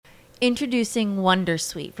Introducing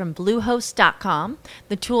Wondersuite from Bluehost.com,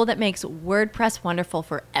 the tool that makes WordPress wonderful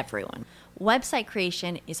for everyone. Website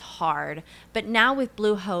creation is hard, but now with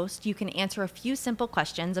Bluehost, you can answer a few simple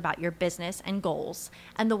questions about your business and goals,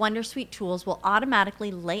 and the Wondersuite tools will automatically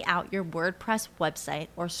lay out your WordPress website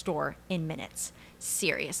or store in minutes.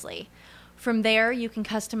 Seriously. From there, you can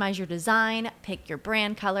customize your design, pick your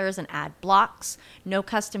brand colors, and add blocks. No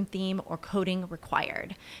custom theme or coding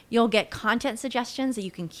required. You'll get content suggestions that you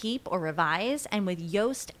can keep or revise, and with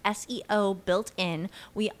Yoast SEO built in,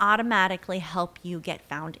 we automatically help you get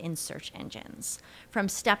found in search engines. From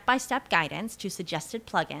step-by-step guidance to suggested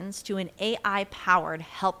plugins to an AI-powered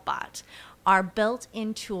help bot, our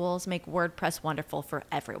built-in tools make WordPress wonderful for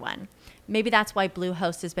everyone. Maybe that's why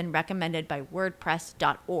Bluehost has been recommended by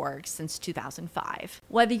WordPress.org since 2005.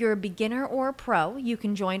 Whether you're a beginner or a pro, you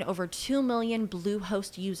can join over 2 million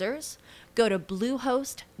Bluehost users. Go to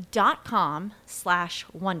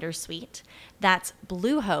bluehost.com/wondersuite. That's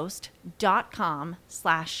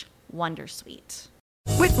bluehost.com/wondersuite.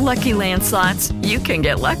 With Lucky Land Slots, you can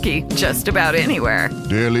get lucky just about anywhere.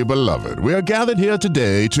 Dearly beloved, we are gathered here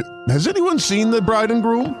today to... Has anyone seen the bride and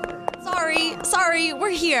groom? Sorry,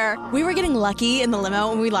 we're here. We were getting lucky in the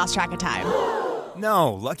limo and we lost track of time.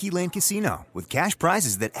 No, Lucky Land Casino, with cash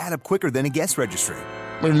prizes that add up quicker than a guest registry.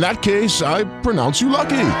 In that case, I pronounce you lucky.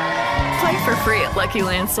 Play for free at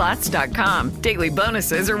LuckyLandSlots.com. Daily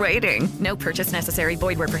bonuses are waiting. No purchase necessary.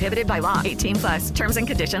 Void where prohibited by law. 18+. Terms and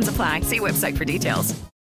conditions apply. See website for details.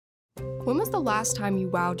 When was the last time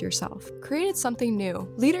you wowed yourself? Created something new?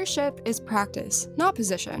 Leadership is practice, not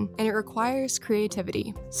position, and it requires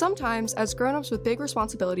creativity. Sometimes, as grown-ups with big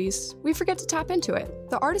responsibilities, we forget to tap into it.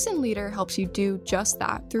 The Artisan Leader helps you do just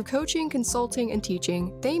that. Through coaching, consulting, and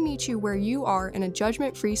teaching, they meet you where you are in a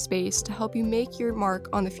judgment-free space to help you make your mark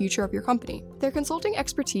on the future of your company. Their consulting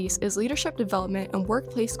expertise is leadership development and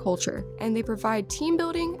workplace culture, and they provide team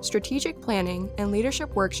building, strategic planning, and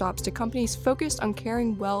leadership workshops to companies focused on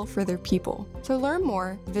caring well for their people. To learn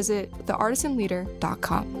more, visit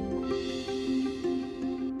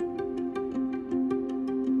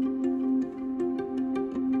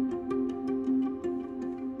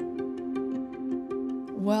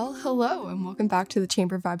Well, hello, and welcome back to the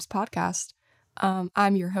Chamber Vibes podcast.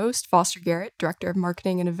 I'm your host, Foster Garrett, Director of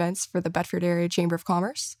Marketing and Events for the Bedford Area Chamber of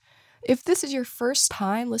Commerce. If this is your first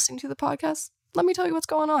time listening to the podcast, let me tell you what's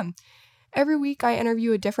going on. Every week, I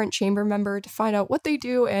interview a different chamber member to find out what they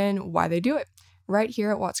do and why they do it, right here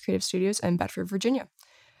at Watts Creative Studios in Bedford, Virginia.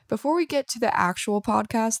 Before we get to the actual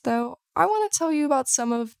podcast, though, I want to tell you about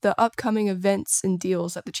some of the upcoming events and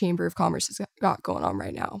deals that the Chamber of Commerce has got going on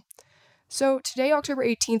right now. So today, October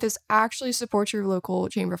 18th, is actually Support Your Local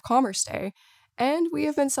Chamber of Commerce Day, and we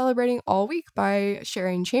have been celebrating all week by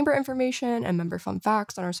sharing chamber information and member fun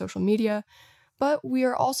facts on our social media. But we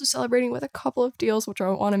are also celebrating with a couple of deals, which I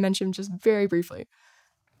want to mention just very briefly.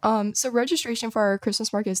 So registration for our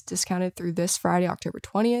Christmas market is discounted through this Friday, October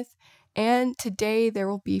 20th. And today there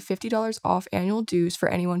will be $50 off annual dues for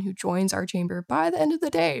anyone who joins our chamber by the end of the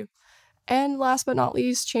day. And last but not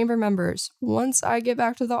least, chamber members. Once I get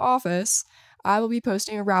back to the office, I will be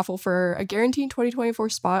posting a raffle for a guaranteed 2024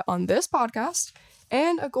 spot on this podcast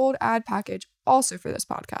and a gold ad package also for this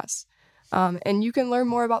podcast. And you can learn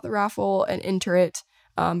more about the raffle and enter it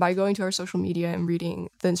by going to our social media and reading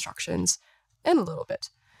the instructions in a little bit.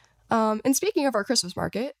 And speaking of our Christmas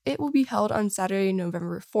market, it will be held on Saturday,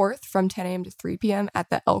 November 4th from 10 a.m. to 3 p.m. at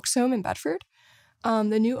the Elks Home in Bedford.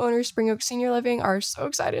 The new owners, Spring Oak Senior Living, are so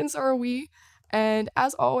excited, and so are we. And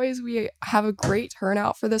as always, we have a great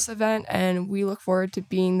turnout for this event, and we look forward to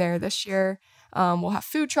being there this year. We'll have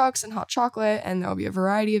food trucks and hot chocolate, and there'll be a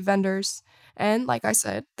variety of vendors. And like I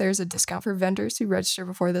said, there's a discount for vendors who register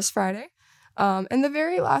before this Friday. And the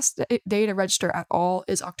very last day to register at all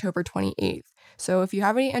is October 28th. So if you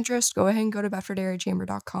have any interest, go ahead and go to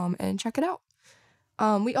bedfordareachamber.com and check it out.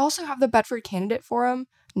 We also have the Bedford Candidate Forum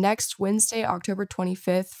next Wednesday, October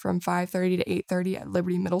 25th from 5:30 to 8:30 at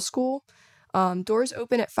Liberty Middle School. Doors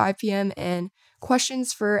open at 5 p.m. and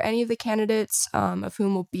questions for any of the candidates, of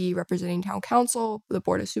whom will be representing Town Council, the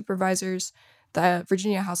Board of Supervisors, the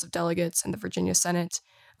Virginia House of Delegates, and the Virginia Senate.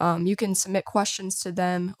 You can submit questions to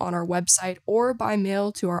them on our website or by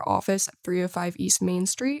mail to our office at 305 East Main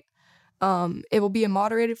Street. It will be a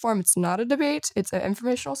moderated forum. It's not a debate. It's an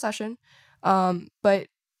informational session. But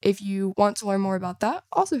if you want to learn more about that,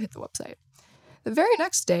 also hit the website. The very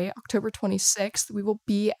next day, October 26th, we will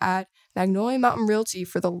be at Magnolia Mountain Realty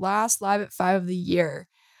for the last Live at 5 of the year.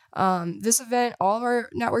 This event, all of our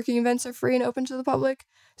networking events are free and open to the public.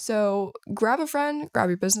 So grab a friend, grab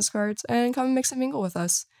your business cards, and come and mix and mingle with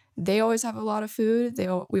us. They always have a lot of food.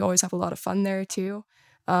 We always have a lot of fun there too.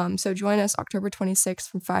 So join us October 26th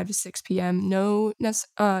from 5 to 6 p.m. No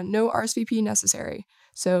RSVP necessary.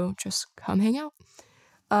 So just come hang out.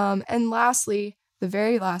 And lastly, the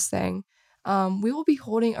very last thing, we will be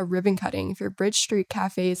holding a ribbon cutting for Bridge Street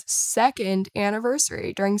Cafe's 2nd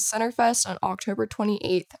anniversary during Centerfest on October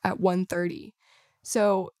 28th at 1:30.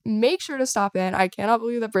 So make sure to stop in. I cannot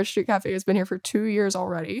believe that Bridge Street Cafe has been here for 2 years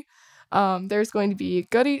already. There's going to be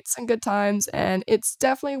good eats and good times, and it's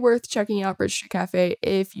definitely worth checking out Bridge Street Cafe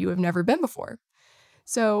if you have never been before.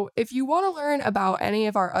 So if you want to learn about any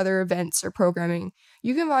of our other events or programming,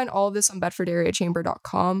 you can find all of this on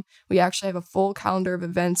bedfordareachamber.com. We actually have a full calendar of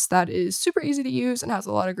events that is super easy to use and has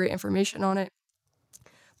a lot of great information on it.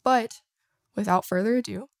 But without further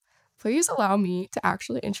ado, please allow me to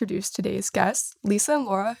actually introduce today's guests, Lisa and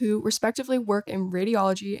Laura, who respectively work in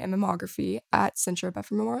radiology and mammography at Central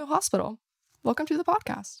Bedford Memorial Hospital. Welcome to the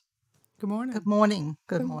podcast. Good morning. Good morning.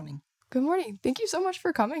 Good morning. Good morning. Thank you so much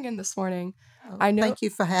for coming in this morning. Oh, I know. Thank you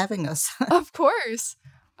for having us. Of course.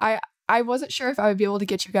 I wasn't sure if I would be able to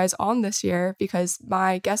get you guys on this year because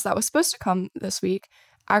my guest that was supposed to come this week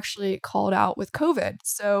actually called out with COVID.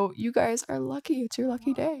 So you guys are lucky. It's your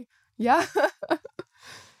lucky day. Yeah.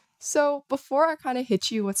 So before I kind of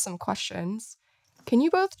hit you with some questions, can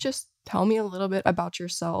you both just tell me a little bit about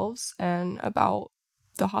yourselves and about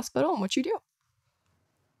the hospital and what you do?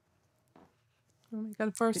 Let me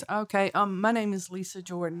go first. Okay. My name is Lisa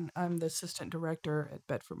Jordan. I'm the assistant director at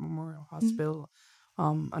Bedford Memorial Hospital,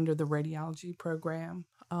 under the radiology program.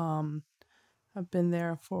 I've been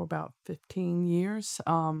there for about 15 years.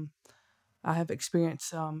 I have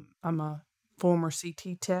experience. I'm a former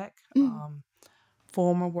CT tech.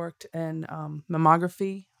 Former worked in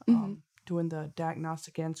mammography, doing the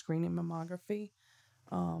diagnostic and screening mammography.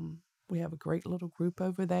 We have a great little group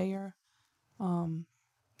over there, and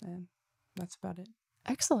that's about it.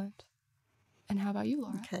 Excellent. And how about you,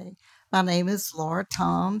 Laura? Okay. My name is Laura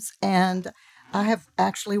Toms, and I have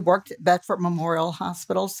actually worked at Bedford Memorial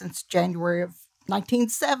Hospital since January of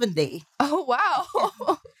 1970. Oh,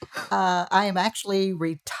 wow. I am actually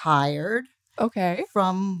retired Okay.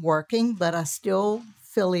 from working, but I still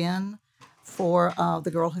fill in for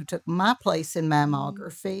the girl who took my place in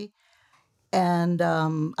mammography. And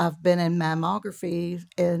I've been in mammography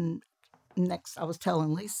I was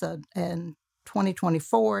telling Lisa, in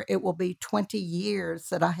 2024, it will be 20 years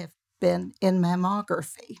that I have been in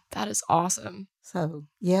mammography. That is awesome. So,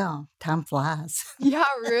 yeah, time flies. Yeah,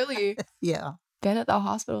 really. Yeah. Been at the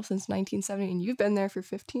hospital since 1970, and you've been there for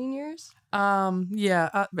 15 years?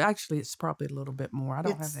 Yeah. Actually, it's probably a little bit more. I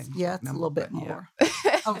don't have any. Yeah, it's number, a little bit but yeah.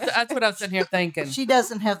 more. That's what I was sitting here thinking. She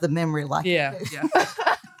doesn't have the memory like Yeah, you do. yeah.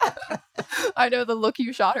 I know the look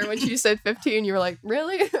you shot her when she said 15. You were like,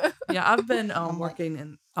 really? Yeah, I've been working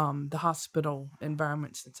in the hospital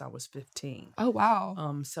environment since I was 15. Oh,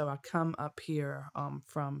 wow. So I come up here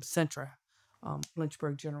from Centra,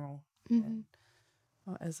 Lynchburg General, and,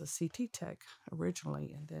 as a CT tech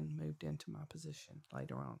originally, and then moved into my position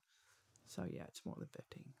later on. So yeah, it's more than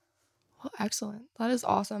 15. Well, excellent. That is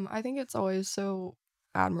awesome. I think it's always so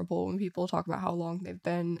admirable when people talk about how long they've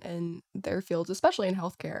been in their fields, especially in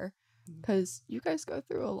healthcare, because you guys go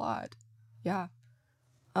through a lot. Yeah.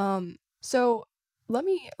 So let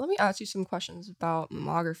me ask you some questions about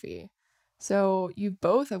mammography. So you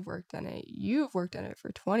both have worked in it. You've worked in it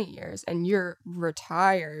for 20 years and you're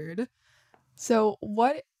retired. So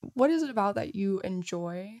what is it about that you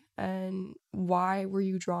enjoy and why were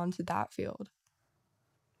you drawn to that field?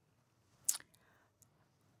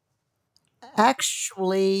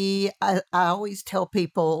 Actually, I always tell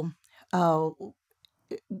people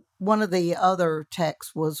one of the other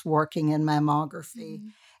techs was working in mammography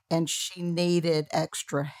and she needed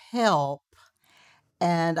extra help.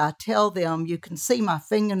 And I tell them, you can see my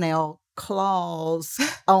fingernail claws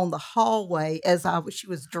on the hallway as she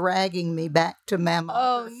was dragging me back to mammography.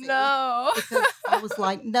 Oh, no. Because I was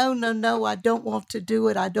like, no, I don't want to do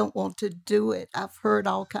it. I don't want to do it. I've heard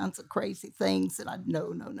all kinds of crazy things and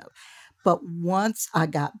no. But once I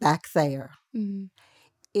got back there,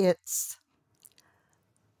 it's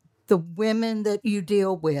the women that you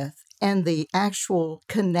deal with and the actual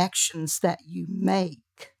connections that you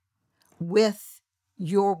make with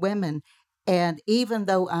your women. And even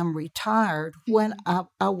though I'm retired, when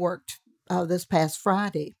I worked this past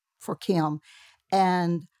Friday for Kim,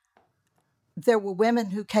 and there were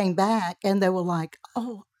women who came back and they were like,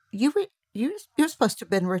 oh, you're supposed to have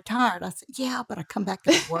been retired. I said, yeah, but I come back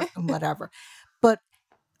to work and whatever. But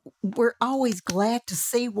we're always glad to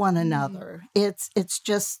see one another. It's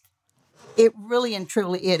just, it really and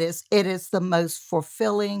truly it is the most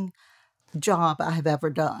fulfilling job I have ever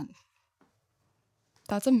done.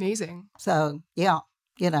 That's amazing. So, yeah.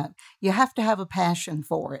 You have to have a passion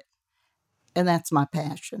for it. And that's my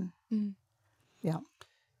passion. Mm. Yeah.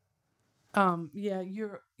 Yeah,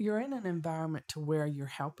 you're in an environment to where you're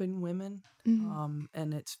helping women,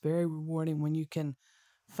 and it's very rewarding when you can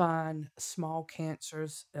find small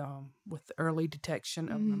cancers with early detection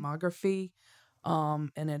of mammography,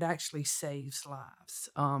 and it actually saves lives.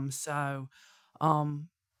 Um,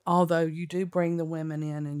 although you do bring the women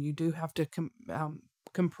in and you do have to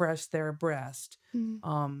compress their breast,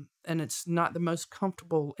 and it's not the most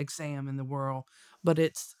comfortable exam in the world, but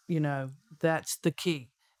it's, that's the key.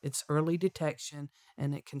 It's early detection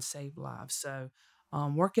and it can save lives. So,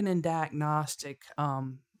 working in diagnostic, I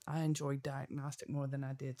enjoyed diagnostic more than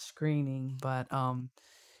I did screening, but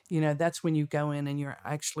that's when you go in and you're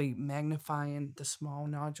actually magnifying the small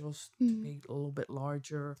nodules to be a little bit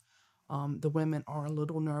larger. The women are a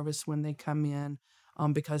little nervous when they come in,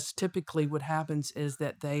 because typically what happens is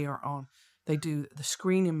that they do the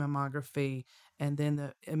screening mammography and then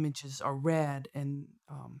the images are read and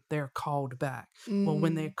they're called back. Well,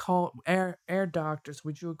 when they're called, our doctors,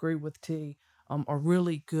 would you agree with T, are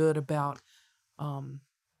really good about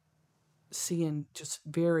seeing just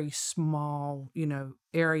very small,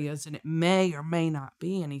 areas, and it may or may not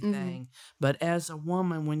be anything. But as a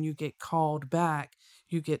woman, when you get called back,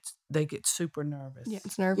 they get super nervous. Yeah,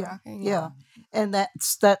 it's nerve wracking. Yeah. And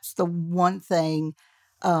that's the one thing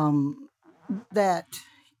that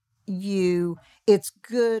it's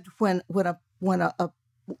good when a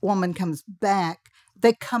woman comes back.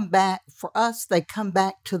 They come back for us. They come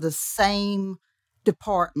back to the same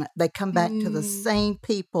department. They come back to the same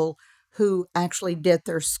people who actually did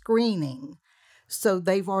their screening. So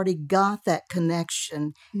they've already got that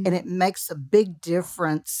connection, and it makes a big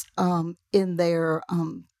difference in their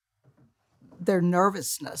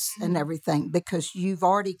nervousness and everything, because you've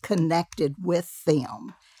already connected with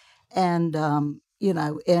them. And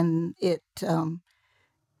and it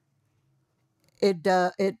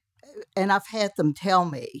and I've had them tell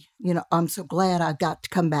me, I'm so glad I got to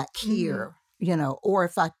come back here, or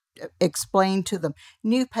if I explain to them,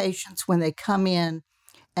 new patients, when they come in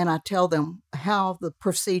and I tell them how the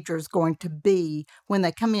procedure is going to be when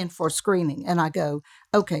they come in for screening, and I go,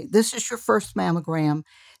 okay, this is your first mammogram.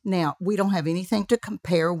 Now, we don't have anything to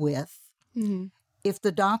compare with. If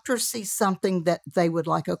the doctor sees something that they would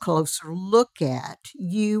like a closer look at,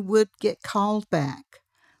 you would get called back.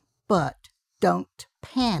 But don't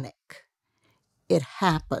panic. It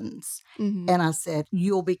happens. And I said,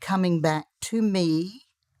 you'll be coming back to me,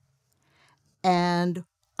 and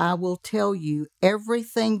I will tell you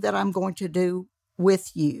everything that I'm going to do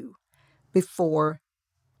with you before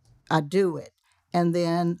I do it. And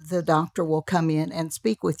then the doctor will come in and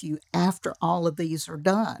speak with you after all of these are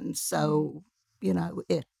done. So,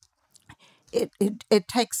 it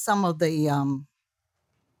takes some of the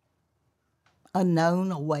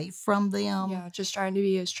unknown away from them. Yeah, just trying to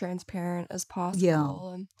be as transparent as possible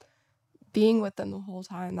Yeah. and being with them the whole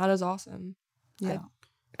time. That is awesome. Yeah.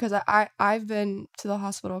 Because I've been to the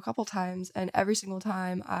hospital a couple times, and every single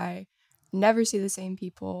time I never see the same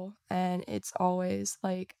people, and it's always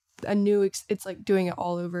like a new it's like doing it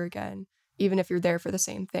all over again, even if you're there for the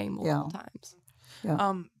same thing multiple times.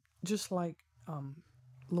 Yeah. Just like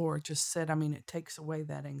Laura just said, I mean, it takes away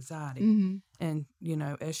that anxiety. And,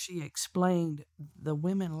 as she explained, the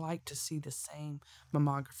women like to see the same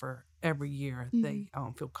mammographer every year. They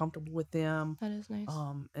feel comfortable with them. That is nice.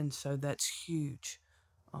 And so that's huge.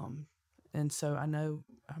 And so I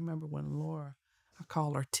remember when Laura, I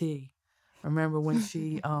call her T, I remember when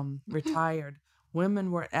she retired,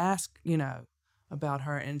 women were asked, about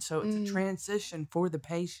her. And so it's a transition for the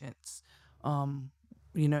patients,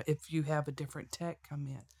 if you have a different tech come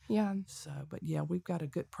in. Yeah. So, but yeah, we've got a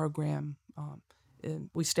good program. And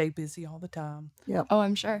we stay busy all the time. Yeah. Oh,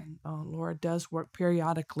 I'm sure. And, Laura does work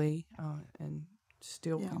periodically, and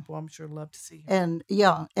still people I'm sure love to see her. And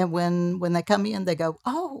when they come in, they go,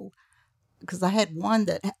 oh, because I had one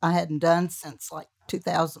that I hadn't done since like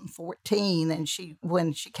 2014, and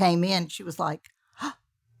when she came in, she was like, oh,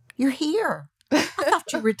 "You're here. I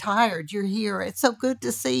thought you retired. You're here. It's so good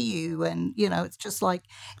to see you." And it's just like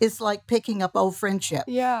picking up old friendship.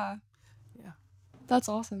 Yeah. Yeah. That's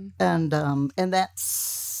awesome. And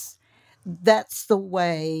that's the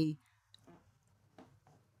way,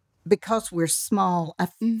 because we're small. I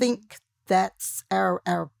think that's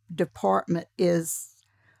our department is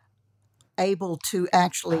able to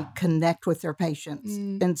actually connect with their patients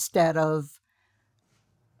instead of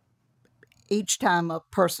each time a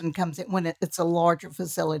person comes in, when it's a larger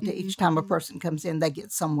facility, each time a person comes in, they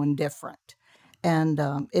get someone different. And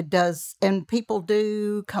it does, and people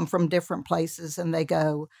do come from different places and they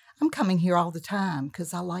go, I'm coming here all the time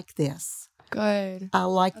because I like this. Good. I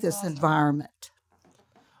like That's this awesome. environment.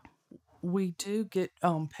 We do get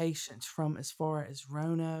patients from as far as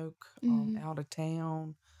Roanoke, out of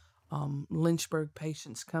town. Lynchburg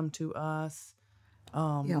patients come to us,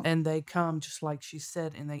 Yeah. and they come just like she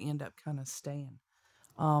said, and they end up kind of staying.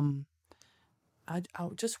 Um, I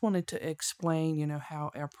just wanted to explain,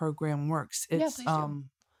 how our program works. It's please do.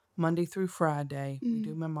 Monday through Friday. We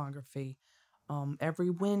do mammography. Every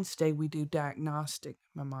Wednesday we do diagnostic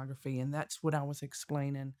mammography, and that's what I was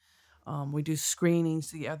explaining. We do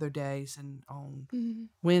screenings the other days, and on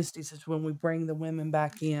Wednesdays is when we bring the women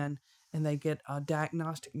back in and they get a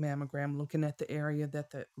diagnostic mammogram looking at the area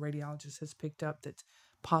that the radiologist has picked up that's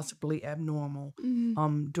possibly abnormal.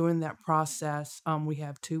 During that process, we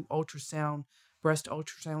have 2 breast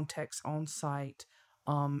ultrasound techs on site,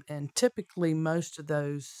 and typically most of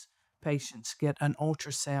those patients get an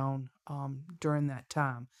ultrasound during that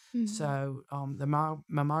time. So the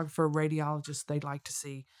mammographer radiologist, they like to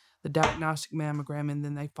see the diagnostic mammogram, and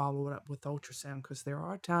then they follow it up with ultrasound, because there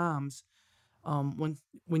are times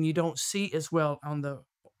when you don't see as well on the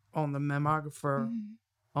mammographer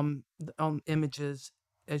on images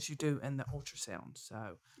as you do in the ultrasound.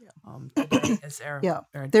 So today is our Yeah.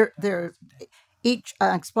 our They're diagnostic day. each,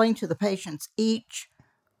 I explain to the patients, each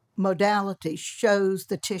modality shows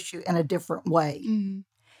the tissue in a different way.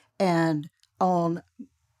 And on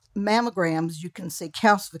mammograms, you can see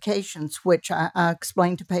calcifications, which I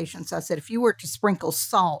explained to patients. I said, if you were to sprinkle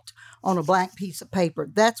salt on a blank piece of paper,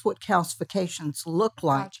 that's what calcifications look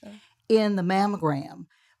like in the mammogram.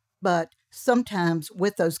 But sometimes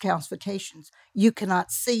with those calcifications, you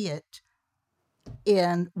cannot see it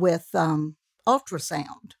with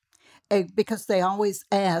ultrasound. Because they always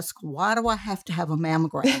ask, why do I have to have a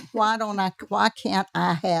mammogram? Why can't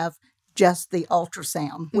I have just the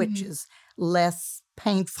ultrasound, which is less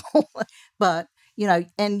painful? But, I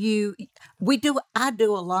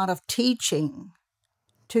do a lot of teaching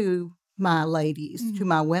to my ladies, to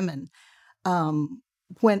my women,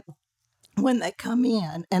 when they come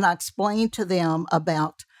in, and I explain to them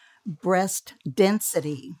about breast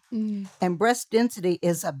density. And breast density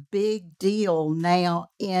is a big deal now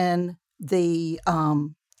in the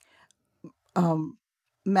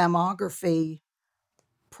mammography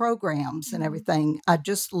programs and everything. I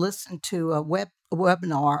just listened to a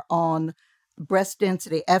webinar on breast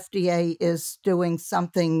density. FDA is doing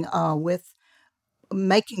something with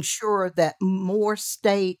making sure that more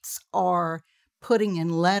states are putting in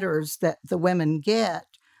letters that the women get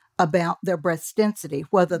about their breast density,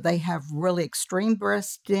 whether they have really extreme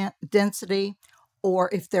breast density or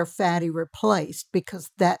if they're fatty replaced,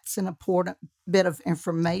 because that's an important bit of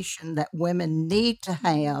information that women need to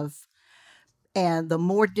have. And the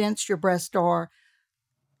more dense your breasts are,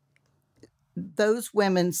 those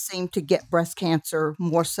women seem to get breast cancer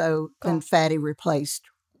more so than fatty replaced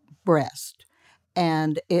breast.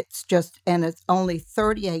 And it's only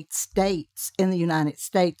 38 states in the United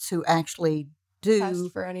States who actually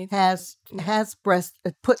Test for anything. has breast,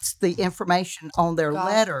 puts the information on their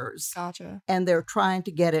letters. Gotcha. And they're trying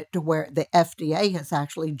to get it to where the FDA has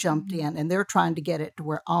actually jumped in, and they're trying to get it to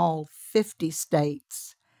where all 50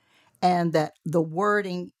 states, and that the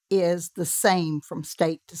wording is the same from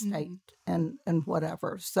state to state and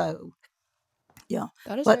whatever. So yeah,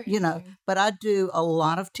 That is but very interesting. but I do a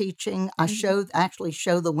lot of teaching. I actually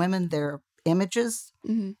show the women their images,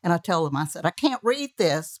 and I tell them, I said, I can't read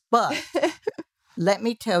this, but let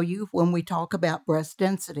me tell you, when we talk about breast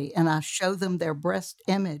density, and I show them their breast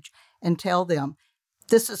image and tell them,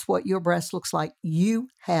 this is what your breast looks like. You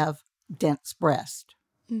have dense breast.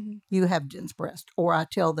 You have dense breast. Or I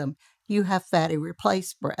tell them, you have fatty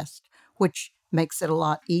replaced breast, which makes it a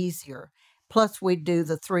lot easier. Plus, we do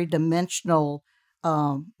the 3-dimensional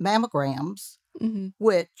mammograms,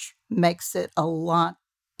 which makes it a lot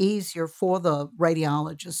easier for the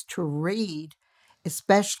radiologist to read,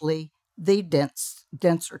 especially the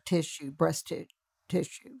denser tissue,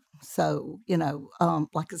 tissue. So,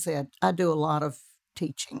 like I said, I do a lot of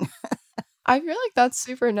teaching. I feel like that's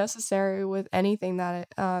super necessary with anything that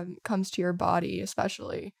comes to your body,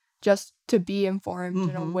 especially just to be informed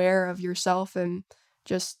and aware of yourself and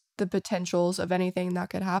just the potentials of anything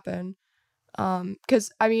that could happen.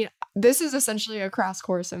 Because, I mean, this is essentially a crash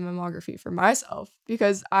course in mammography for myself,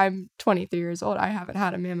 because I'm 23 years old. I haven't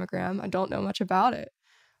had a mammogram. I don't know much about it.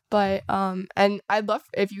 But, and I'd love,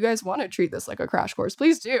 if you guys want to treat this like a crash course,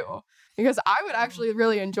 please do, because I would actually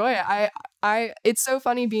really enjoy it. It's so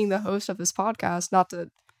funny being the host of this podcast, not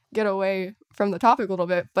to get away from the topic a little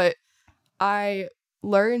bit, but I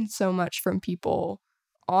learn so much from people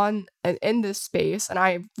in this space, and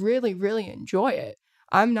I really, really enjoy it.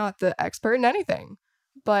 I'm not the expert in anything,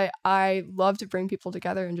 but I love to bring people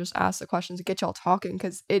together and just ask the questions and get y'all talking,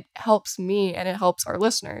 because it helps me and it helps our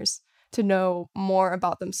listeners to know more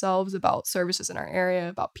about themselves, about services in our area,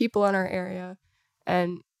 about people in our area,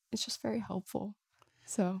 and it's just very helpful.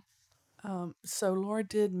 So So Laura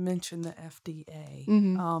did mention the FDA.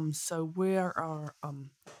 mhm. So we're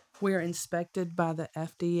inspected by the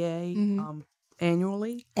FDA Mhm.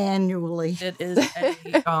 annually. Annually. It is a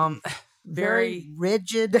very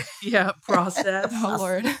rigid. process. Oh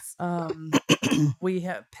Lord. We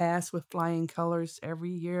have passed with flying colors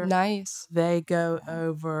every year. Nice. They go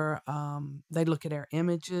over. They look at our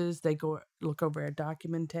images. They go look over our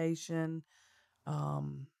documentation.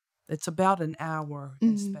 It's about an hour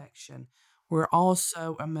inspection. We're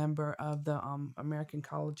also a member of the American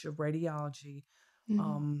College of Radiology.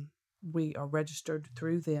 We are registered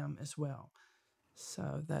through them as well,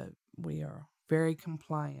 so that we are very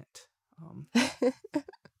compliant.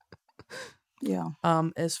 Yeah.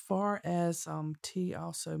 As far as T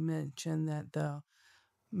also mentioned that the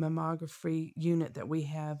mammography unit that we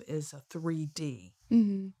have is a 3D.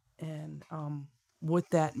 And what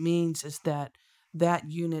that means is that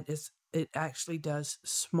unit it actually does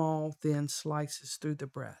small thin slices through the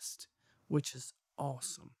breast, which is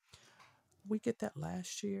awesome. We get that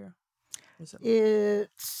last year. Was it?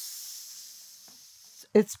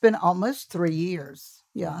 It's been almost 3 years.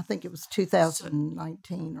 Yeah, I think it was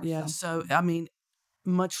 2019 or something. So I mean,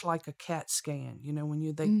 much like a CAT scan, when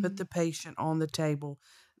they put the patient on the table,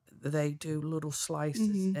 they do little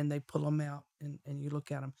slices and they pull them out and you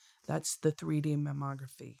look at them. That's the 3D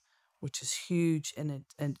mammography, which is huge, and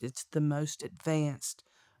it's the most advanced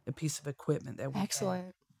piece of equipment that we have.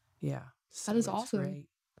 Excellent. Yeah. That is awesome. Great.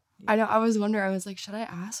 I know. I was wondering. I was like, should I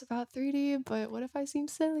ask about 3D? But what if I seem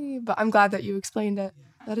silly? But I'm glad that you explained it.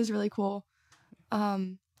 That is really cool.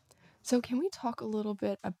 So can we talk a little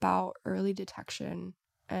bit about early detection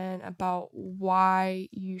and about why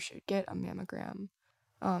you should get a mammogram?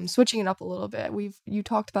 Switching it up a little bit. You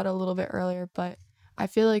talked about it a little bit earlier, but I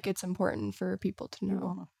feel like it's important for people to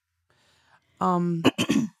know.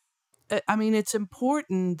 I mean, it's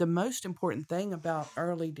important. The most important thing about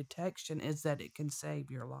early detection is that it can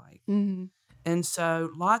save your life. And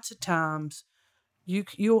so lots of times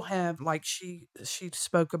you'll have, like she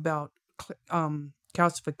spoke about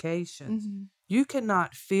calcifications. You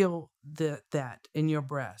cannot feel that in your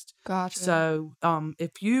breast. Gotcha. So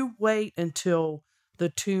if you wait until the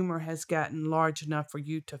tumor has gotten large enough for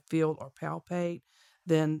you to feel or palpate,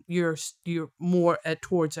 then you're more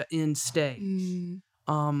towards an end stage.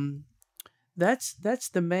 That's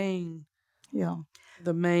the main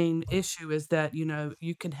issue, is that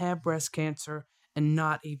you can have breast cancer and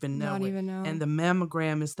not even know it. And the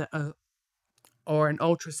mammogram is or an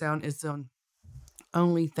ultrasound is the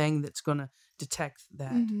only thing that's going to detect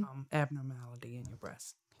that abnormality in your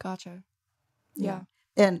breast. Gotcha. Yeah.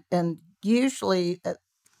 And usually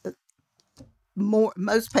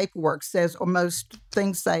most paperwork says, or most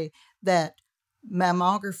things say, that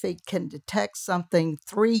mammography can detect something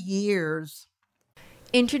 3 years.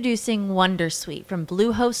 Introducing Wondersuite from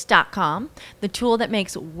Bluehost.com, the tool that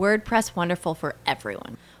makes WordPress wonderful for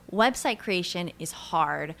everyone. Website creation is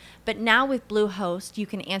hard, but now with Bluehost, you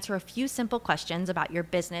can answer a few simple questions about your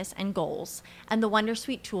business and goals, and the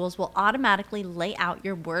Wondersuite tools will automatically lay out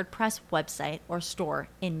your WordPress website or store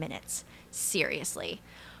in minutes. Seriously.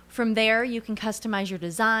 From there, you can customize your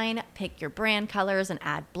design, pick your brand colors, and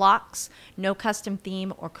add blocks. No custom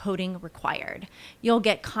theme or coding required. You'll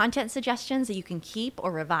get content suggestions that you can keep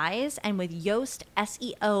or revise, and with Yoast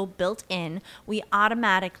SEO built in, we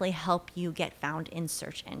automatically help you get found in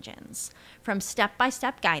search engines. From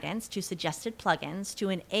step-by-step guidance to suggested plugins to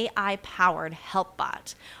an AI-powered help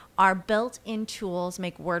bot, our built-in tools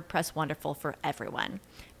make WordPress wonderful for everyone.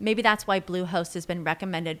 Maybe that's why Bluehost has been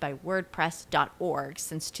recommended by WordPress.org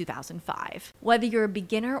since 2005. Whether you're a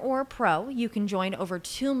beginner or a pro, you can join over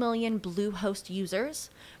 2 million Bluehost users.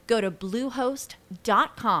 Go to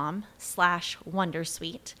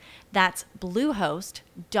bluehost.com/wondersuite. That's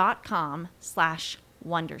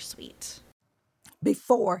bluehost.com/wondersuite.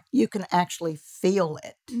 Before you can actually feel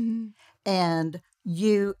it.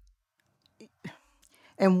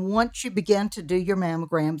 And once you begin to do your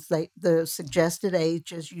mammograms, the suggested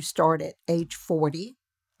age is you start at age 40.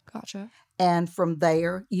 Gotcha. And from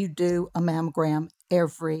there, you do a mammogram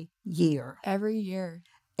every year. Every year.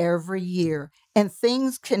 Every year. And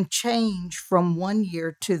things can change from one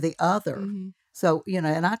year to the other. So,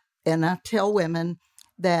 and I tell women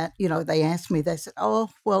that, they asked me, they said, oh,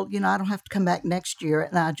 well, I don't have to come back next year.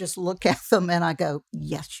 And I just look at them and I go,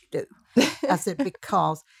 yes, you do. I said,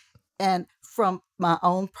 because, and from my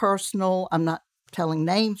own personal, I'm not telling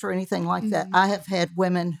names or anything like that. I have had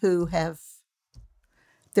women who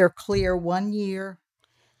they're clear 1 year,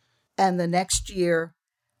 and the next year,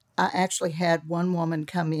 I actually had one woman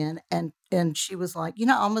come in and she was like,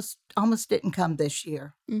 almost didn't come this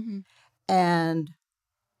year. And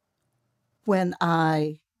when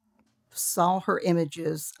I saw her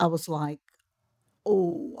images, I was like,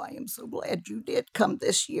 oh, I am so glad you did come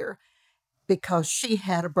this year, because she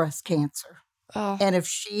had a breast cancer. Oh. And if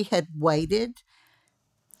she had waited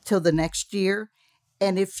till the next year,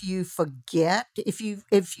 and if you forget, if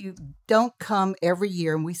you don't come every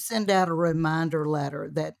year, and we send out a reminder letter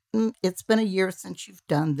that it's been a year since you've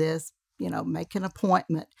done this, make an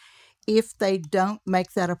appointment. If they don't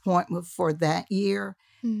make that appointment for that year,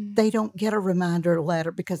 they don't get a reminder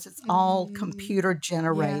letter because it's all computer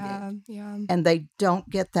generated. Yeah. And they don't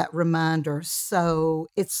get that reminder. So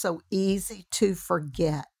it's so easy to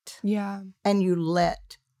forget. Yeah. And you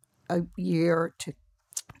let a year to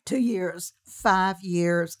 2 years, 5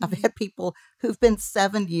 years. I've had people who've been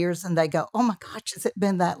 7 years and they go, oh my gosh, has it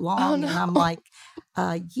been that long? Oh, no. And I'm like,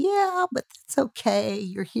 yeah, but it's okay.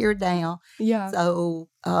 You're here now. Yeah. So,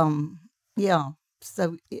 yeah.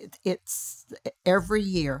 So it's every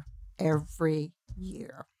year. I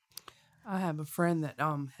have a friend that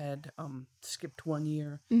had skipped 1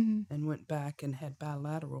 year and went back and had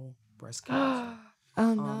bilateral breast cancer.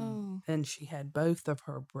 Oh no. And she had both of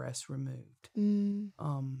her breasts removed.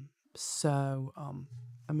 So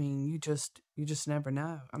I mean, you just never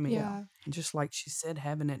know. I mean, just like she said,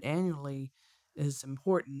 having it annually is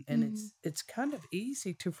important, and it's kind of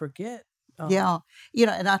easy to forget. Yeah.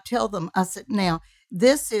 And I tell them, I said, now,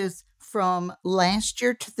 this is from last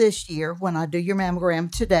year to this year. When I do your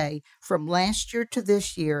mammogram today, from last year to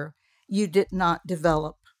this year, you did not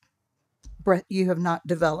develop, you have not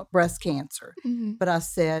developed breast cancer. But I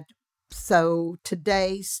said, so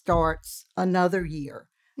today starts another year.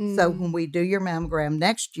 So when we do your mammogram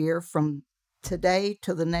next year, from today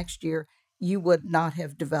to the next year, you would not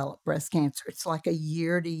have developed breast cancer. It's like a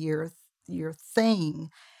year to year thing.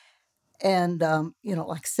 And,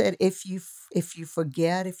 like I said, if you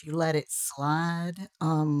forget, if you let it slide,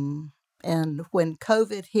 and when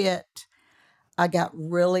COVID hit, I got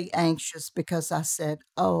really anxious because I said,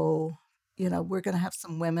 oh, we're going to have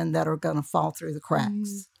some women that are going to fall through the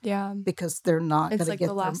cracks. Yeah. Because they're not going to It's like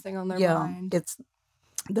the last thing on their mind.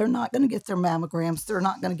 They're not going to get their mammograms. They're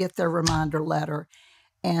not going to get their reminder letter.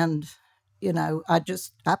 And,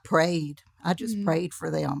 I prayed. I just prayed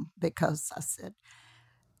for them, because I said,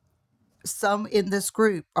 some in this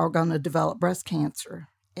group are going to develop breast cancer,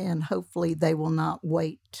 and hopefully they will not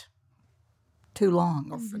wait too long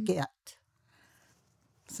or forget.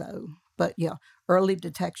 So, but yeah, early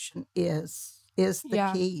detection is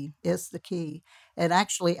the key, is the key. And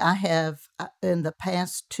actually, I have, in the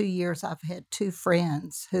past 2 years, I've had 2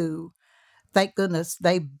 friends who, thank goodness,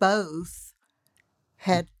 they both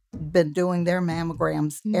had been doing their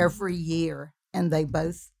mammograms every year, and they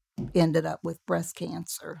both ended up with breast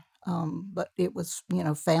cancer. But it was,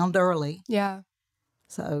 found early. Yeah.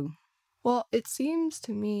 So. Well, it seems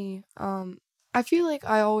to me, I feel like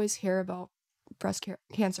I always hear about Breast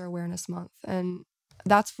Cancer Awareness Month, and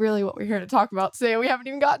that's really what we're here to talk about today. We haven't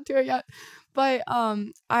even gotten to it yet. But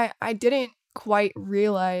I didn't quite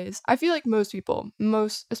realize, I feel like most people,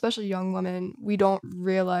 especially young women, we don't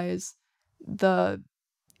realize the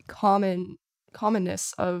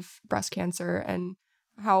commonness of breast cancer and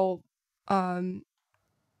how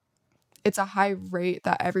it's a high rate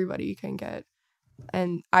that everybody can get.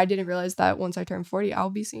 And I didn't realize that once I turned 40,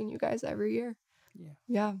 I'll be seeing you guys every year.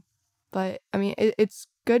 Yeah. But I mean, it's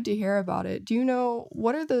good to hear about it. Do you know,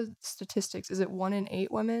 what are the statistics? Is it 1 in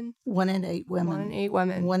 8 women? 1 in 8 women. 1 in 8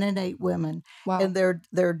 women. 1 in 8 women. Wow. And there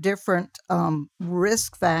are different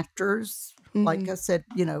risk factors. Like I said,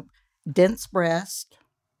 dense breast,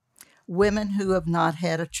 women who have not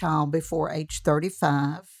had a child before age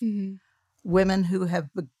 35, women who have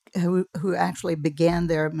who actually began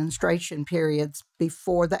their menstruation periods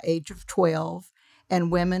before the age of 12,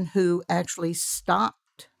 and women who actually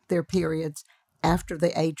stopped their periods after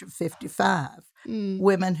the age of 55.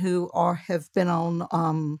 Women who have been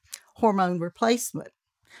on hormone replacement.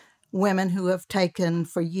 Women who have taken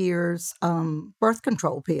for years birth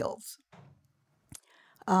control pills.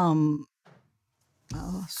 They're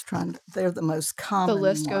the most common. The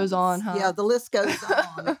list ones. goes on, huh? Yeah, the list goes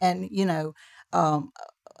on. And,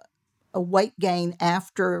 a weight gain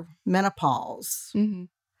after menopause.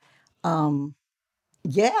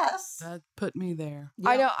 Yes. That put me there.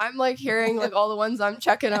 I know. I'm like hearing like all the ones I'm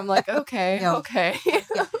checking. I'm like, okay, Yeah. okay.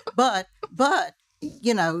 Yeah. But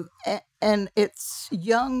and it's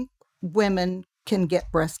young women can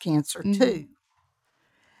get breast cancer too.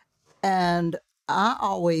 And I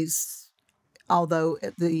always, although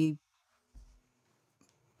the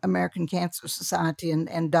American Cancer Society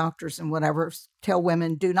and doctors and whatever tell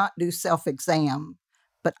women do not do self-exam,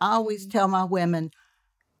 but I always tell my women,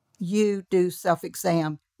 you do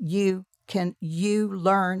self-exam. You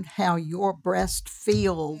learn how your breast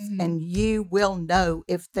feels, and you will know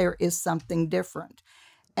if there is something different.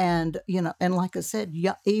 And and like I said,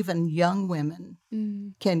 even young women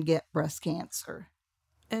can get breast cancer.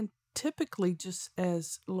 And typically, just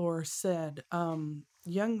as Laura said,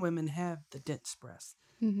 young women have the dense breasts.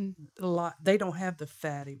 A lot. They don't have the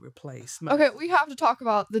fatty replacement. Okay, we have to talk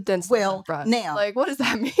about the density of breast. Now, like, what does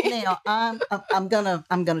that mean? Now, I'm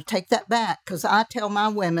gonna take that back, because I tell my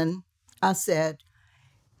women, I said,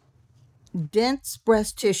 dense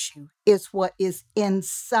breast tissue is what is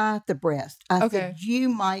inside the breast. I said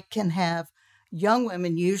you can have, young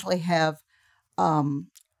women usually have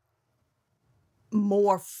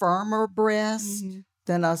more firmer breasts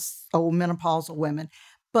than us old menopausal women.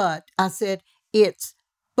 But I said,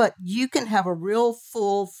 but you can have a real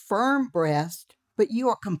full, firm breast, but you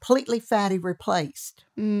are completely fatty replaced.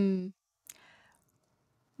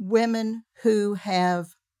 Women who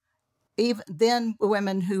have, even then,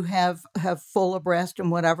 women who have fuller breast and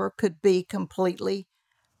whatever could be completely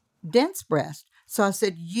dense breast. So I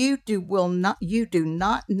said, you do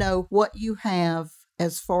not know what you have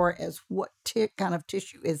as far as what kind of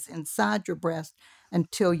tissue is inside your breast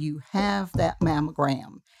until you have that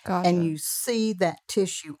mammogram. Gotcha. And you see that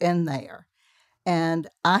tissue in there. And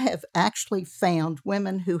I have actually found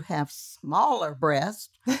women who have smaller breasts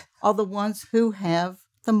are the ones who have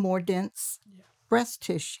the more dense breast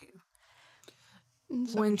tissue.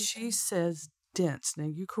 When she says dense, now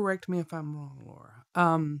you correct me if I'm wrong, Laura.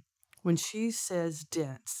 When she says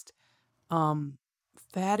dense,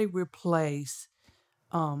 fatty replace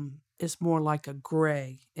is more like a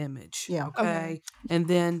gray image. Yeah. Okay. And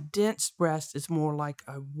then dense breast is more like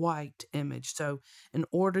a white image. So in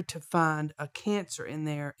order to find a cancer in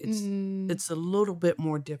there, it's a little bit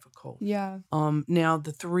more difficult. Yeah. Now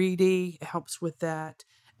the 3D helps with that.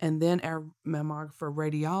 And then our mammographer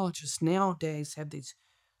radiologists nowadays have these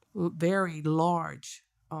very large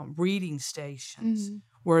reading stations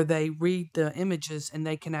where they read the images, and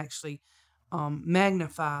they can actually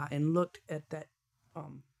magnify and look at that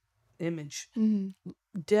image.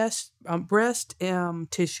 Breast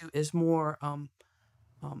tissue is more,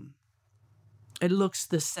 it looks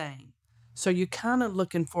the same. So you're kind of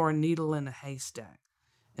looking for a needle in a haystack.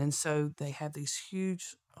 And so they have these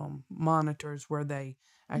huge monitors where they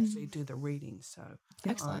actually do the readings. So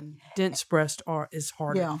dense breast is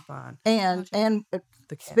harder to find. And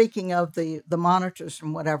speaking of the monitors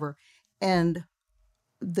and whatever, and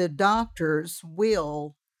the doctors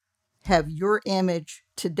will have your image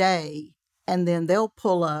today, and then they'll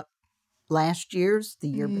pull up last year's, the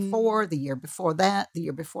year before, the year before that, the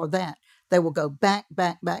year before that. They will go back,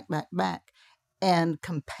 and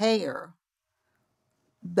compare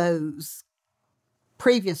those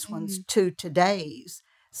previous ones to today's.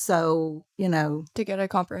 So, to get a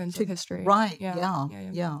comprehensive history. Right.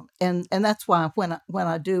 Yeah. And that's why when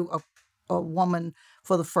I do a woman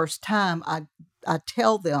for the first time, I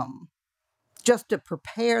tell them, just to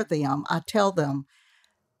prepare them, I tell them,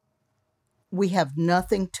 we have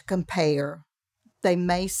nothing to compare. They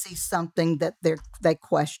may see something that they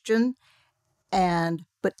question,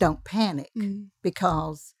 but don't panic,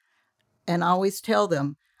 because, and I always tell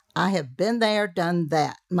them, I have been there, done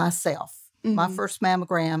that myself. My first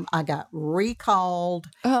mammogram, I got recalled.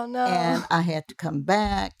 Oh no! And I had to come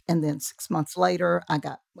back. And then 6 months later,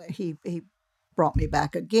 he brought me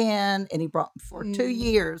back again, and he brought me for 2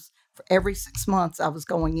 years. For every 6 months, I was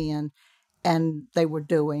going in, and they were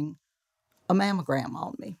doing a mammogram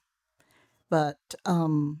on me. But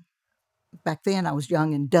back then, I was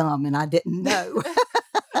young and dumb, and I didn't know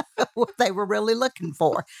what they were really looking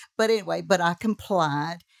for. But anyway, I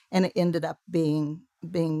complied, and it ended up being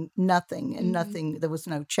nothing, and nothing. There was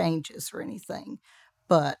no changes or anything.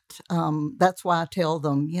 But that's why I tell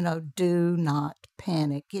them, do not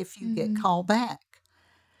panic if you get called back,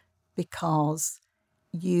 because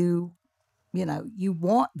you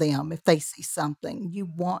want them, if they see something, you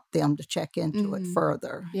want them to check into it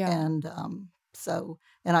further. Yeah. And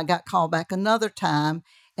and I got called back another time,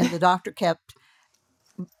 and the doctor kept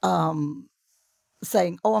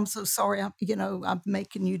saying, "Oh, I'm so sorry. I'm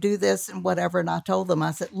making you do this and whatever." And I told them,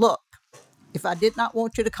 I said, "Look, if I did not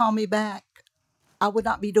want you to call me back, I would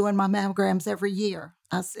not be doing my mammograms every year.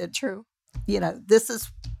 I said, True. this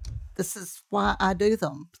is why I do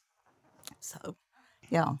them. So,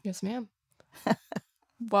 yeah. Yes, ma'am.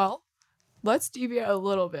 Well, let's deviate a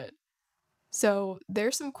little bit. So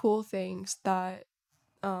there's some cool things that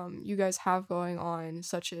you guys have going on,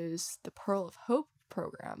 such as the Pearl of Hope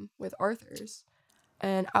program with Arthur's.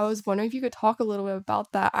 And I was wondering if you could talk a little bit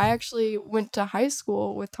about that. I actually went to high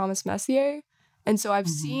school with Thomas Messier, and so I've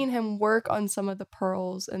seen him work on some of the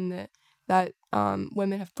pearls and that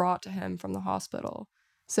women have brought to him from the hospital.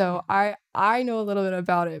 So I know a little bit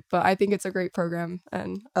about it, but I think it's a great program,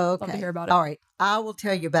 and love to hear about it. All right. I will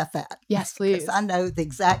tell you about that. Yes, please. Because I know the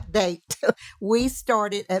exact date. We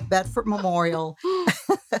started at Bedford Memorial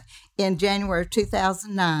in January of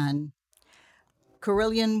 2009.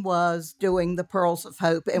 Carillion was doing the Pearls of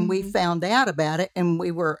Hope, and we found out about it, and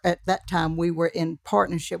at that time, we were in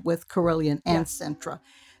partnership with Carillion and Centra.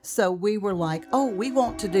 So we were like, oh, we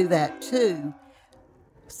want to do that too.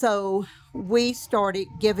 So we started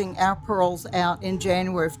giving our pearls out in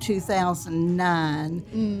January of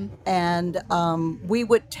 2009, and we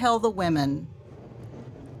would tell the women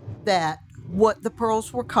that what the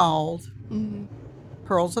pearls were called,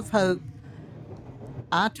 Pearls of Hope.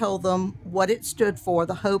 I told them what it stood for,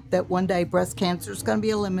 the hope that one day breast cancer is going to be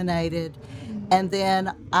eliminated. And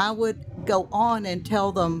then I would go on and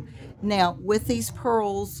tell them, now, with these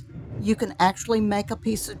pearls, you can actually make a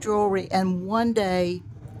piece of jewelry and one day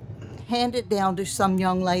hand it down to some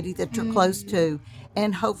young lady that you're close to,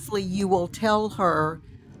 and hopefully you will tell her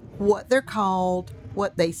what they're called,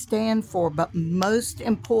 what they stand for, but most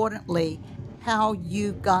importantly, how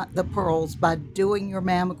you got the pearls by doing your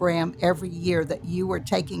mammogram every year, that you were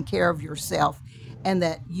taking care of yourself, and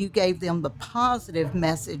that you gave them the positive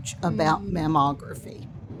message about mammography,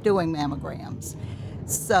 doing mammograms.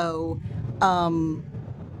 So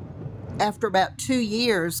after about 2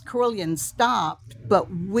 years, Carillion stopped,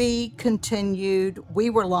 but we continued. We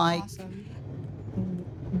were like,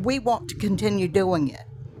 we want to continue doing it.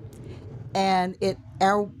 And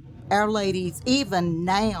our ladies, even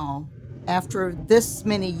now, after this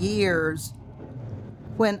many years,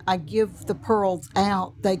 when I give the pearls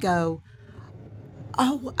out, they go,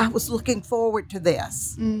 oh, I was looking forward to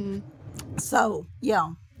this. So,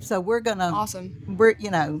 yeah. So we're going to... Awesome.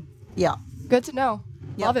 Yeah. Good to know.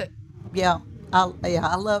 Yep. Love it. Yeah. I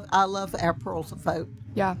love our Pearls of Hope.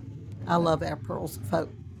 Yeah. I love our Pearls of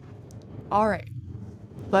Hope. All right.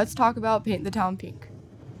 Let's talk about Paint the Town Pink.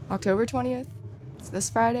 October 20th. It's this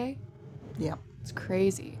Friday. Yeah. It's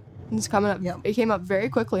crazy. It's coming up. Yep. It came up very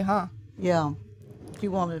quickly, huh? Yeah. Do you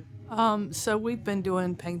want to... So we've been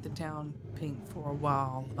doing Paint the Town Pink for a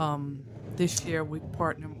while. This year we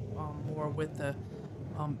partnered more with the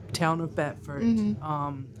town of Bedford.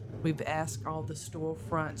 We've asked all the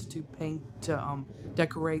storefronts to paint,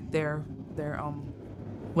 decorate their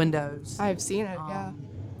windows. I've seen it, yeah. I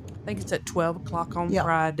think it's at 12 o'clock on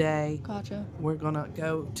Friday. Gotcha. We're gonna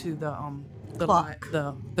go to the clock.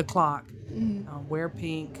 The clock, wear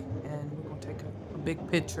pink, and we're gonna take a big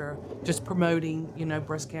picture, just promoting,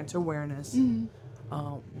 breast cancer awareness.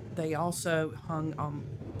 They also hung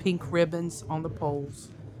pink ribbons on the poles.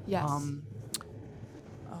 Yes.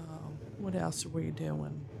 What else are we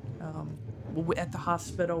doing? At the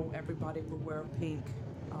hospital, everybody will wear pink.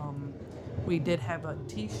 We did have a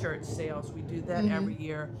T-shirt sales. We do that every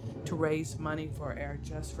year to raise money for our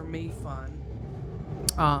Just For Me fund.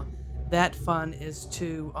 That fund is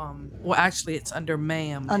to, actually it's under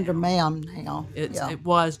MAM. Under MAM now. It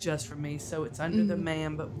was Just For Me, so it's under the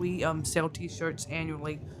MAM, but we sell T-shirts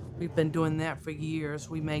annually. We've been doing that for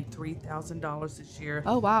years. We made $3,000 this year.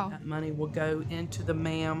 Oh, wow. That money will go into the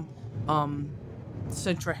MAM.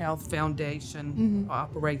 Central Health Foundation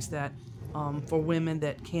operates that for women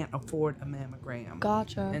that can't afford a mammogram.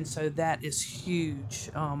 Gotcha. And so that is huge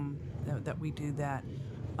that we do that.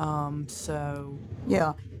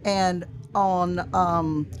 Yeah, and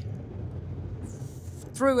on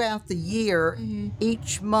throughout the year,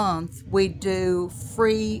 each month we do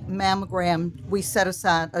free mammogram. We set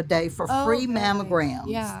aside a day for free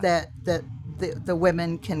mammograms that the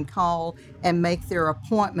women can call and make their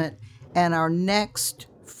appointment. And our next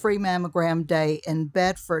free mammogram day in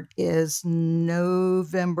Bedford is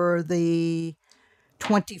November the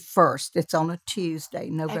 21st. It's on a Tuesday.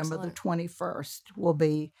 November the 21st will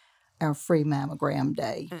be our free mammogram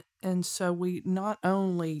day. And so we not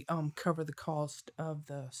only cover the cost of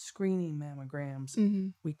the screening mammograms,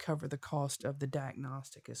 we cover the cost of the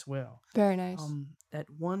diagnostic as well. Very nice. At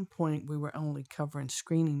one point, we were only covering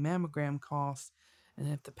screening mammogram costs. And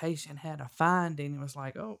if the patient had a finding, it was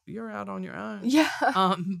like, oh, you're out on your own. Yeah.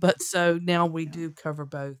 But so now we do cover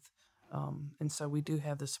both And so we do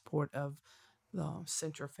have the support of the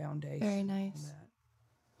Centra Foundation. Very on nice. that.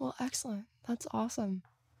 Well, excellent. That's awesome.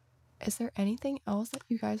 Is there anything else that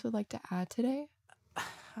you guys would like to add today?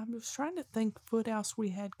 I was trying to think what else we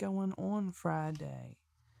had going on Friday.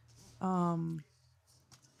 But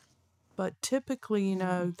typically,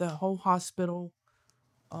 the whole hospital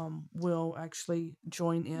will actually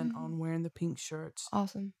join in on wearing the pink shirts.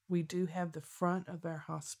 Awesome. We do have the front of our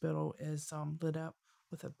hospital is lit up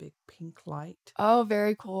with a big pink light. Oh,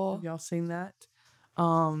 very cool. Have y'all seen that?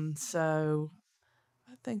 So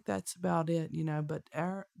I think that's about it, but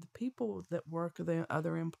the people that work, the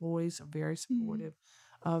other employees are very supportive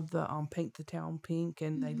of the Paint the Town Pink,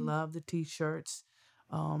 and they love the t-shirts.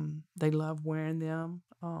 They love wearing them.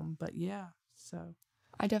 But yeah, so.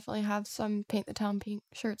 I definitely have some Paint the Town Pink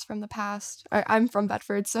shirts from the past. I'm from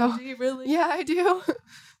Bedford, so. Do you really? Yeah, I do.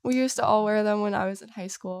 We used to all wear them when I was in high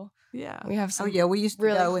school. Yeah. We have some. Oh yeah, we used to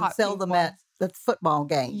really go and hot sell pink them ones. at the football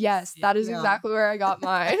game. Yes, that is exactly where I got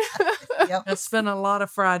mine. Yep. I spent a lot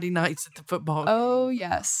of Friday nights at the football game. Oh,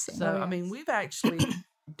 yes. So, I mean, we've actually,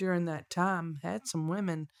 during that time, had some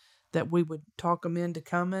women that we would talk them into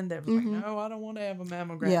coming that was like, no, I don't want to have a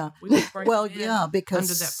mammogram. Yeah. We would bring Well, them in yeah, because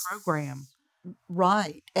under that program.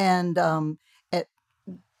 Right. And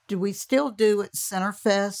do we still do at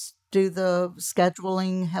Centerfest, do the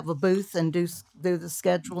scheduling, have a booth and do the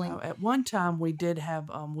scheduling? At one time, we did have,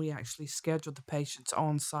 we actually scheduled the patients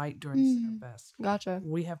on site during Centerfest. Gotcha.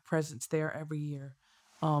 We have presence there every year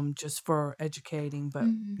just for educating, but,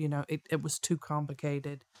 it was too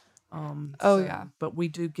complicated. Yeah. But we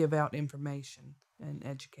do give out information and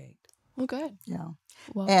educate. Well, good. Yeah.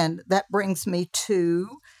 Well, And that brings me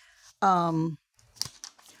to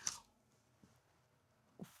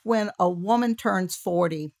when a woman turns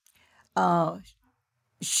 40,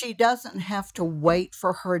 she doesn't have to wait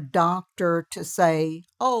for her doctor to say,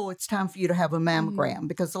 oh, it's time for you to have a mammogram,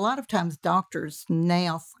 because a lot of times doctors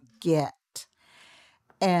now forget.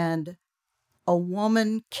 And a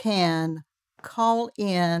woman can call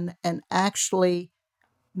in and actually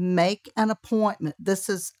make an appointment. This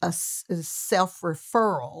is a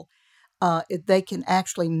self-referral. They can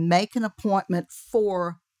actually make an appointment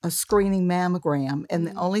for a screening mammogram. And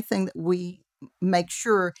the only thing that we make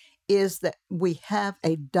sure is that we have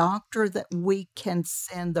a doctor that we can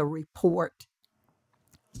send the report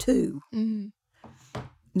to.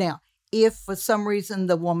 Now, if for some reason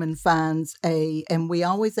the woman finds and we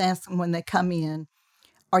always ask them when they come in,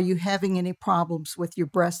 are you having any problems with your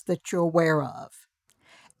breast that you're aware of?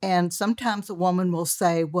 And sometimes a woman will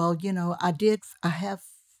say, well, I have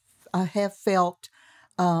felt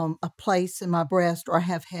a place in my breast, or I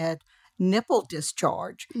have had nipple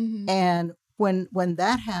discharge. And when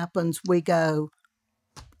that happens, we go,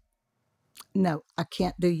 no, I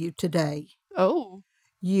can't do you today. oh,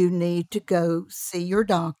 You need to go see your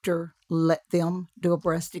doctor, let them do a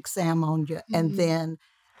breast exam on you, and then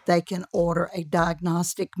they can order a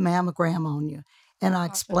diagnostic mammogram on you. And I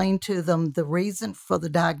explained to them the reason for the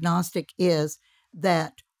diagnostic is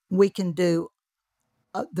that we can do,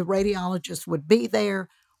 the radiologist would be there.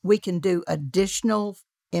 We can do additional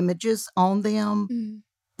images on them.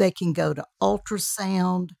 They can go to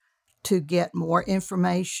ultrasound to get more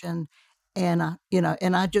information. And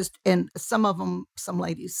and some of them, some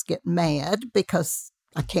ladies get mad because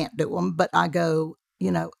I can't do them, but I go,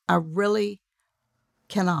 I really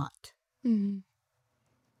cannot.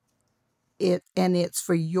 It's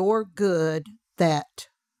for your good that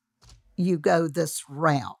you go this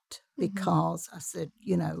route, because I said,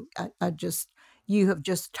 you have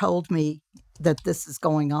just told me that this is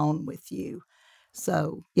going on with you.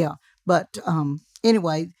 So, yeah. But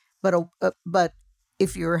anyway, but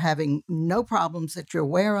if you're having no problems that you're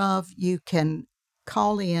aware of, you can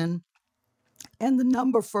call in, and the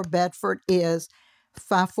number for Bedford is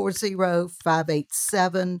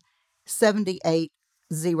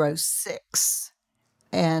 540-587-7806.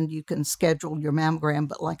 And you can schedule your mammogram.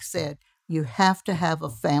 But like I said, you have to have a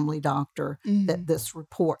family doctor that this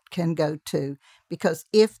report can go to, because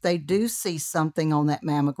if they do see something on that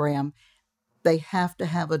mammogram, they have to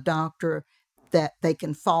have a doctor that they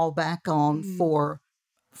can fall back on for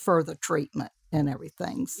further treatment and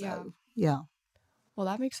everything. So, yeah. Well,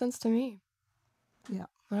 that makes sense to me. Yeah.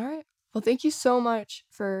 All right. Well, thank you so much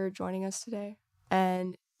for joining us today.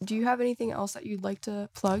 And do you have anything else that you'd like to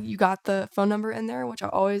plug? You got the phone number in there, which I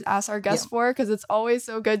always ask our guests for, because it's always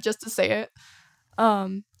so good just to say it.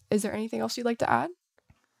 Is there anything else you'd like to add?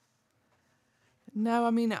 No,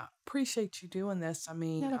 I mean, I appreciate you doing this. I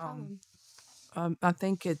mean, No problem. I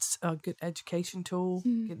think it's a good education tool,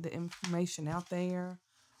 get the information out there,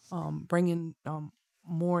 bringing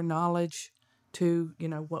more knowledge to,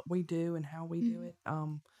 what we do and how we do it.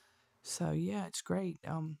 So yeah, it's great.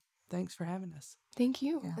 Thanks for having us. Thank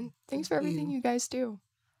you. Yeah, And thanks for everything you guys do.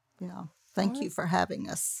 Yeah. Thank you for having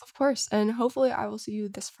us. Of course. And hopefully I will see you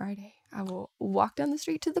this Friday. I will walk down the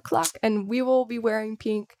street to the clock and we will be wearing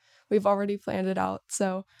pink. We've already planned it out.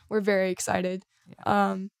 So we're very excited.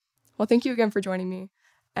 Yeah. Well, thank you again for joining me.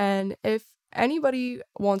 And if anybody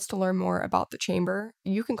wants to learn more about the Chamber,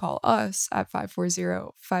 you can call us at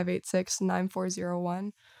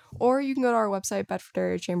 540-586-9401. Or you can go to our website,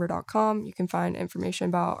 bedfordareachamber.com. You can find information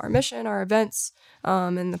about our mission, our events,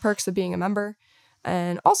 and the perks of being a member.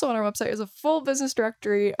 And also on our website is a full business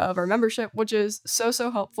directory of our membership, which is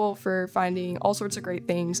so helpful for finding all sorts of great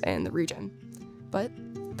things in the region. But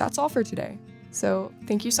that's all for today. So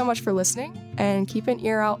thank you so much for listening, and keep an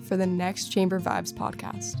ear out for the next Chamber Vibes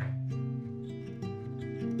podcast.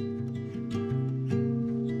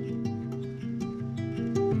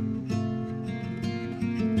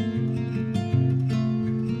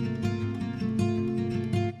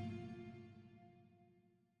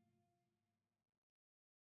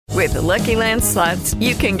 With the Lucky Land Slots,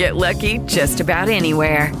 you can get lucky just about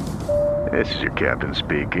anywhere. This is your captain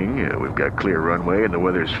speaking. We've got clear runway and the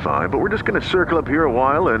weather's fine, but we're just going to circle up here a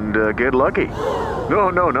while and get lucky.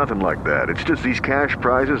 No, nothing like that. It's just these cash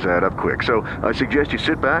prizes add up quick. So I suggest you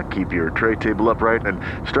sit back, keep your tray table upright, and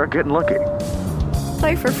start getting lucky.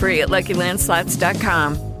 Play for free at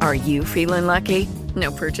LuckyLandSlots.com. Are you feeling lucky?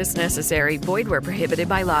 No purchase necessary. Void where prohibited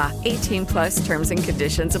by law. 18+ terms and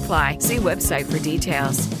conditions apply. See website for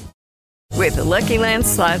details. With the Lucky Land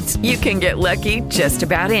Slots, you can get lucky just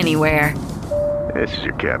about anywhere. This is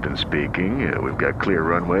your captain speaking. We've got clear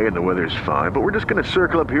runway and the weather's fine, but we're just going to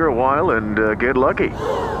circle up here a while and get lucky.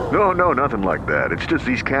 No, nothing like that. It's just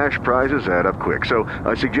these cash prizes add up quick. So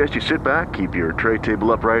I suggest you sit back, keep your tray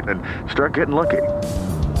table upright, and start getting lucky.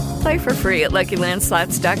 Play for free at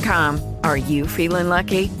LuckyLandSlots.com. Are you feeling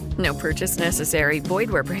lucky? No purchase necessary. Void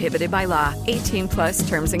where prohibited by law. 18+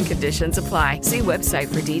 terms and conditions apply. See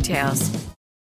website for details.